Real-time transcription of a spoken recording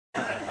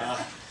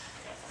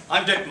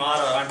I'm Dick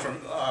Motta. I'm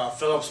from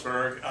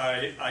Phillipsburg.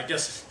 I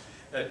guess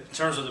in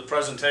terms of the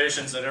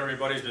presentations that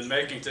everybody's been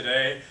making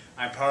today,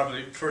 I'm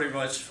probably pretty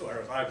much,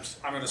 or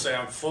I'm going to say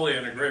I'm fully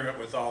in agreement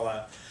with all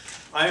that.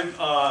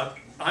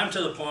 I'm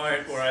to the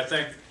point where I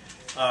think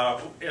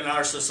in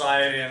our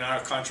society, in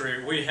our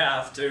country, we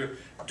have to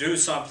do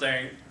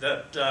something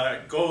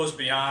that goes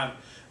beyond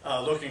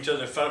looking to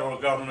the federal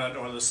government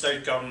or the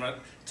state government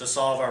to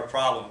solve our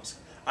problems.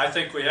 I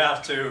think we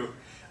have to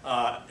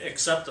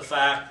accept the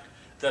fact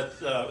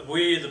that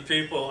we, the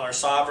people, are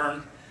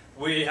sovereign.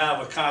 We have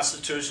a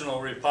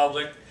constitutional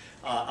republic.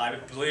 I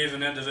believe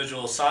in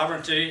individual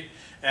sovereignty,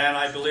 and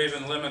I believe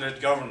in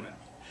limited government.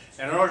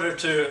 In order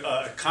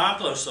to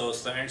accomplish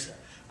those things,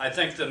 I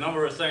think the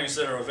number of things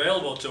that are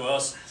available to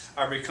us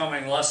are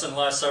becoming less and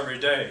less every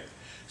day.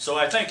 So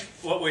I think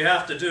what we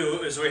have to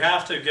do is we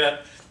have to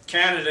get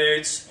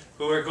candidates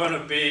who are going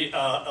to be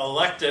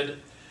elected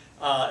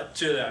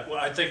to that. Well,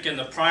 I think in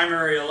the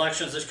primary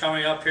elections that's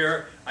coming up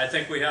here, I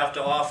think we have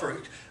to offer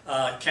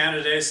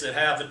candidates that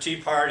have a Tea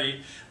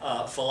Party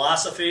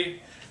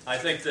philosophy. I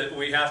think that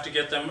we have to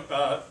get them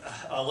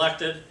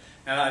elected,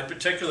 and I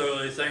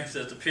particularly think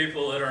that the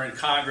people that are in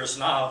Congress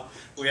now,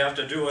 we have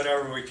to do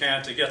whatever we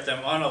can to get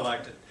them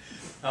unelected.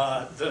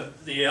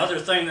 The other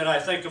thing that I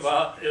think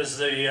about is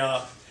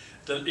the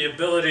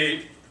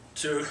ability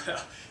to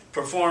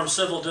perform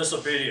civil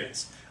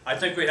disobedience. I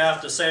think we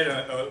have to say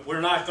to we're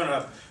not going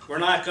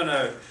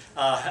to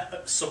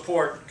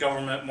support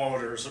government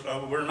motors.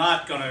 We're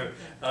not going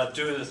to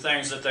do the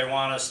things that they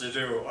want us to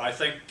do. I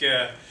think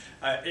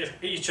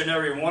if each and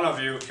every one of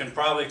you can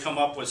probably come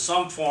up with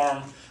some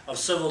form of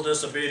civil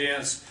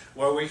disobedience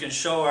where we can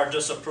show our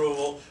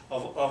disapproval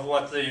of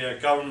what the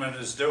government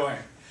is doing.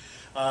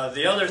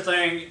 The other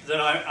thing that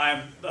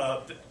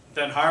I've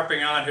been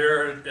harping on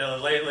here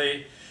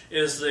lately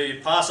is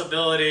the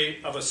possibility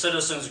of a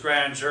citizens'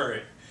 grand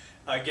jury.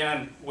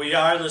 Again, we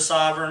are the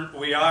sovereign,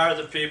 we are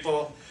the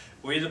people,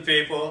 we the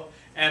people,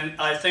 and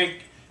I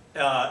think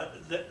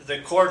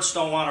the courts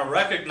don't want to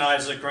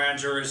recognize the grand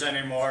juries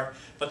anymore,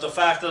 but the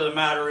fact of the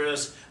matter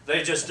is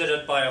they just did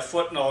it by a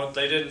footnote.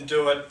 They didn't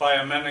do it by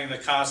amending the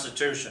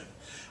Constitution.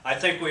 I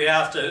think we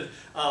have to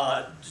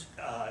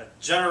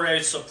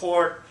generate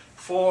support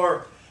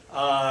for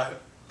a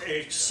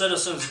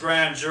citizens'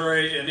 grand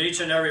jury in each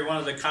and every one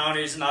of the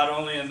counties, not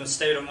only in the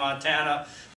state of Montana,